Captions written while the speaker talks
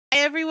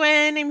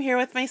everyone, I'm here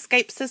with my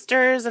Skype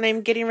sisters and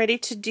I'm getting ready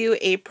to do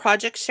a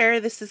project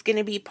share. This is going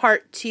to be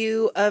part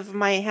 2 of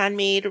my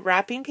handmade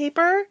wrapping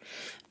paper.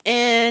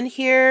 And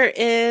here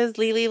is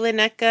Lily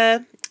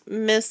Lynecka,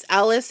 Miss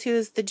Alice, who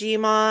is the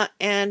GMA,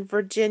 and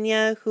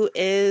Virginia, who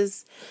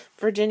is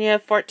Virginia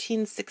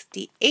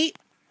 1468.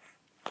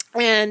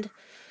 And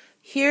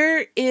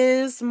here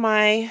is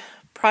my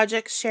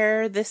project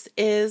share. This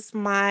is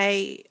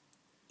my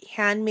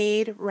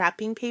handmade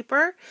wrapping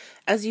paper,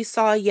 as you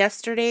saw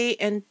yesterday,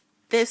 and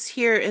this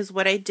here is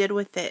what I did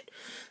with it.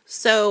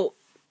 So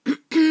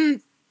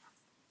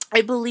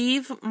I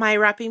believe my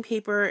wrapping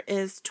paper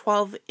is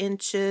 12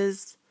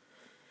 inches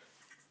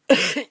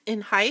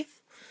in height,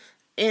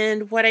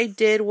 and what I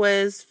did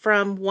was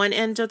from one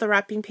end of the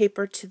wrapping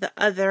paper to the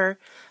other,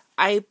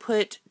 I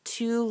put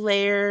 2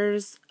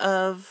 layers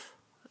of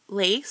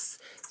lace.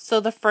 So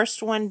the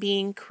first one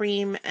being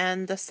cream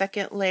and the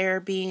second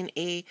layer being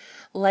a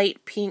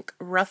light pink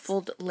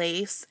ruffled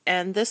lace.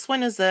 And this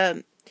one is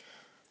the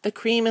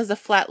cream is a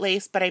flat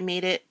lace, but I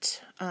made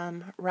it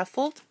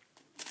ruffled.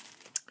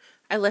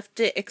 I left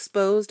it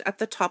exposed at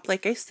the top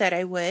like I said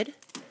I would.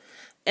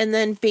 And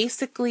then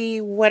basically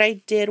what I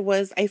did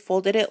was I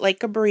folded it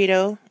like a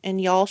burrito,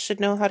 and y'all should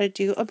know how to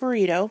do a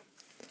burrito.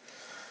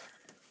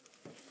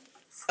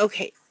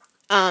 Okay,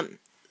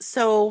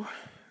 so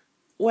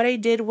what I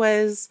did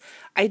was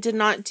I did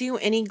not do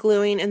any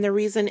gluing, and the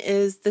reason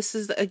is this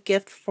is a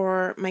gift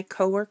for my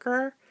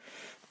coworker.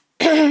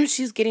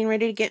 She's getting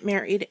ready to get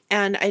married,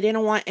 and I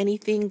didn't want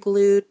anything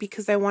glued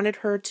because I wanted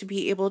her to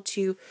be able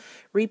to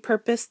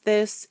repurpose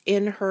this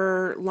in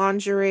her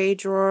lingerie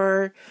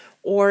drawer,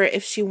 or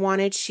if she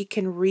wanted, she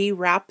can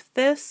rewrap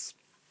this.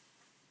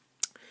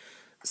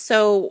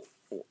 So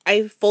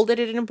I folded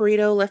it in a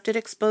burrito, left it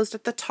exposed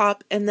at the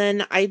top, and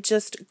then I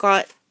just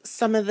got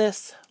some of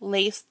this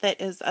lace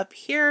that is up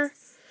here.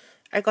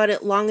 I got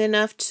it long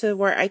enough to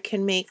where I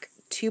can make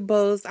 2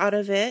 bows out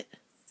of it.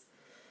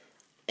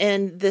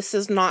 And this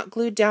is not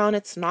glued down,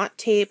 it's not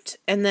taped.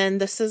 And then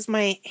this is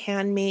my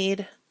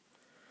handmade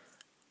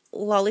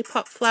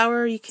lollipop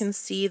flower. You can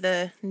see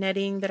the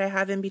netting that I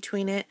have in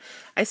between it.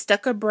 I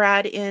stuck a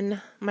brad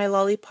in my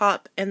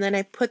lollipop, and then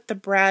I put the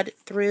brad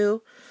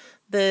through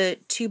the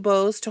 2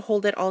 bows to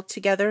hold it all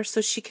together so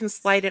she can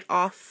slide it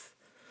off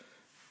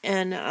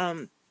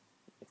and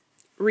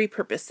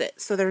repurpose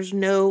it. So there's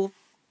no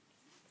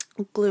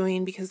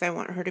gluing because I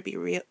want her to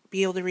be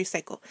able to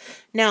recycle.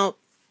 Now,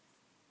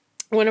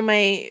 one of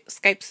my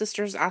Skype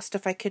sisters asked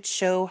if I could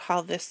show how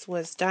this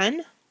was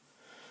done.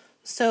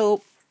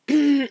 So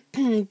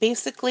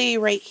basically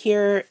right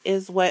here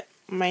is what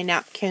my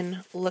napkin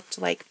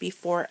looked like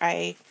before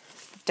I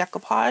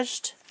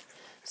decoupaged.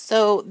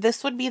 So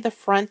this would be the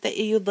front that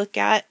you'd look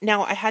at.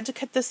 Now I had to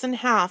cut this in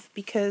half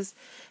because,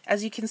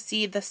 as you can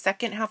see, the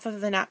second half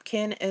of the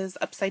napkin is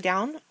upside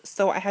down.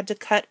 So I had to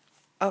cut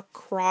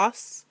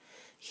across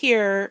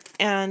here,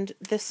 and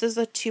this is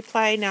a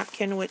 2-ply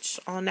napkin, which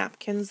all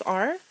napkins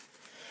are.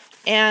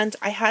 And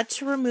I had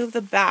to remove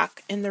the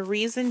back, and the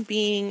reason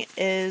being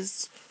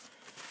is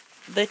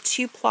the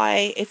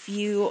 2-ply, if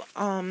you,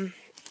 so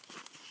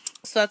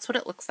that's what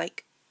it looks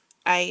like.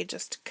 I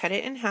just cut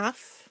it in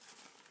half,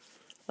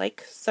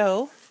 like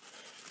so.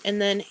 And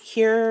then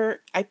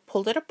here, I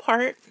pulled it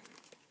apart.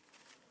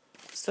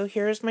 So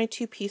here's my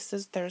 2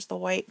 pieces. There's the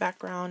white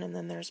background, and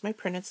then there's my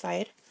printed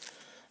side.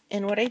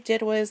 And what I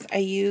did was I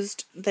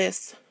used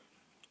this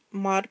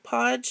Mod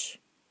Podge,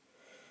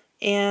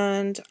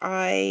 and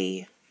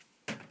I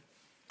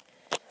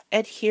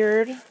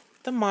adhered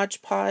the Mod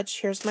Podge.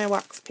 Here's my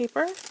wax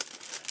paper.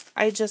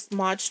 I just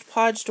Mod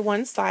Podged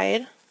one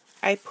side.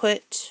 I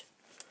put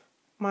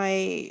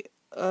my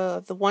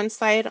the one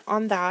side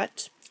on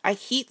that. I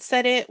heat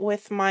set it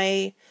with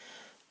my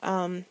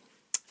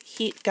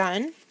heat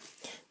gun.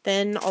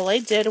 Then all I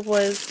did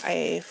was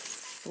I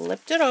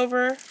flipped it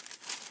over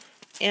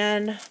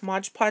and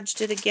Mod Podged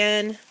it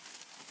again.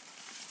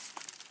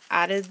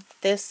 Added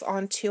this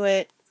onto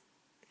it,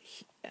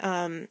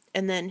 and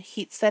then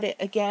heat set it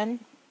again.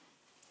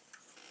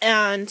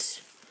 And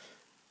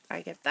I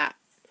get that.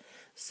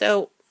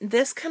 So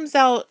this comes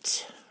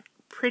out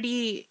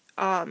pretty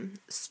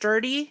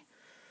sturdy,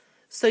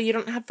 so you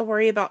don't have to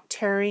worry about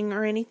tearing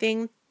or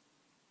anything.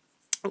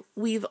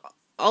 We've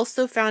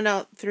also found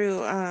out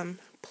through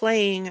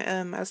playing,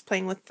 I was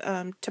playing with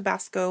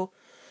Tabasco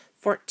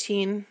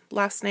 14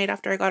 last night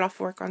after I got off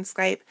work on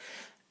Skype,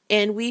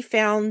 and we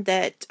found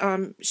that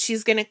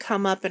she's going to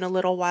come up in a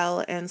little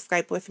while and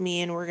Skype with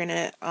me, and we're going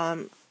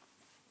to,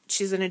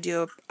 she's going to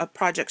do a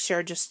project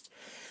share just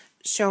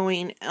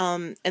showing,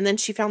 and then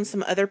she found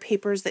some other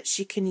papers that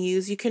she can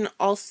use. You can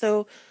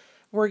also,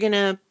 we're going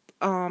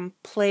to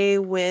play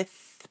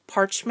with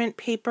parchment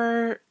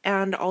paper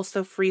and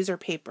also freezer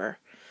paper.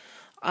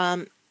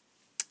 I'm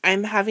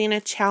having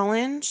a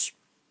challenge,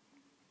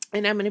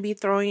 and I'm going to be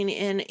throwing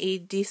in a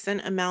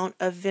decent amount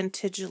of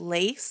vintage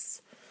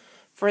lace.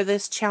 For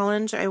this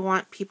challenge, I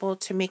want people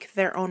to make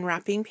their own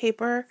wrapping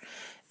paper,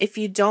 If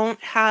you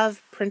don't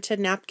have printed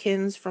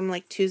napkins from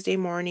like Tuesday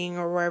Morning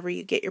or wherever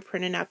you get your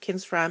printed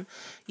napkins from,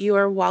 you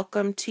are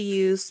welcome to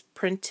use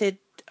printed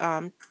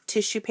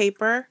tissue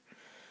paper.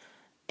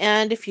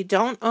 And if you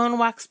don't own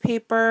wax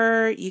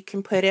paper, you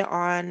can put it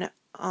on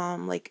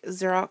like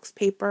Xerox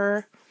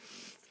paper.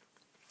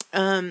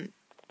 And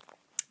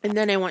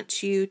then I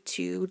want you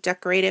to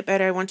decorate it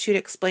better. I want you to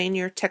explain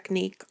your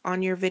technique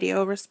on your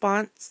video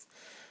response,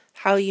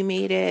 how you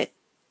made it,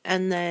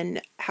 and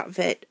then have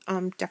it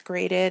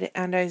decorated.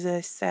 And as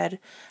I said,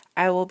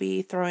 I will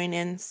be throwing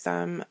in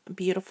some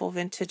beautiful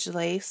vintage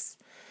lace.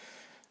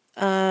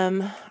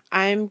 I'm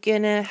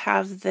gonna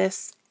have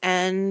this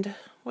end,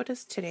 what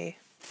is today?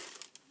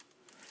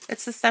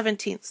 It's the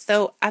 17th.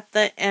 So at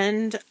the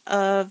end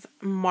of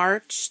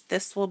March,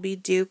 this will be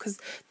due, because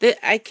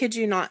I kid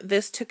you not,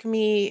 this took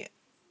me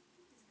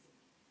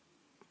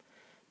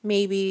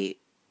maybe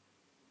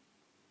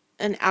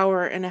an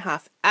hour and a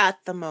half at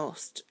the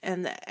most.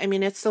 And I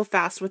mean, it's so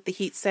fast with the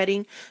heat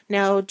setting.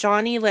 Now,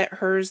 Johnny let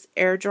hers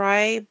air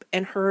dry,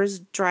 and hers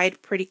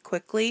dried pretty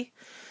quickly.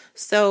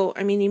 So,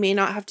 I mean, you may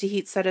not have to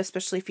heat set,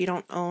 especially if you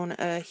don't own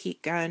a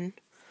heat gun.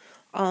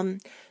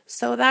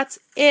 So that's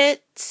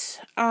it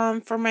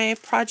for my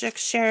project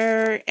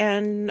share,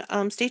 and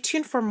stay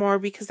tuned for more,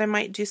 because I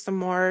might do some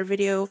more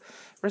video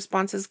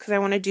responses, because I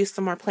want to do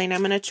some more plain.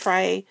 I'm going to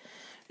try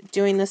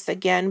doing this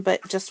again,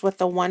 but just with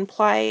the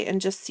 1-ply,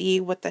 and just see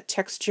what the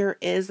texture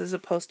is as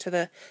opposed to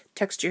the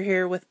texture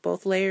here with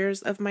both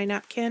layers of my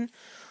napkin.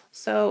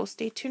 So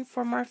stay tuned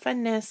for more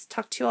funness.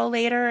 Talk to you all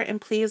later, and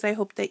please, I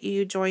hope that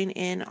you join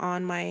in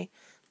on my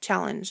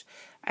challenge.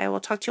 I will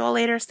talk to you all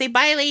later. Say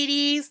bye,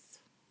 ladies!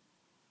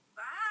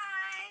 Bye,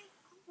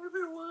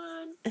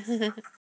 everyone!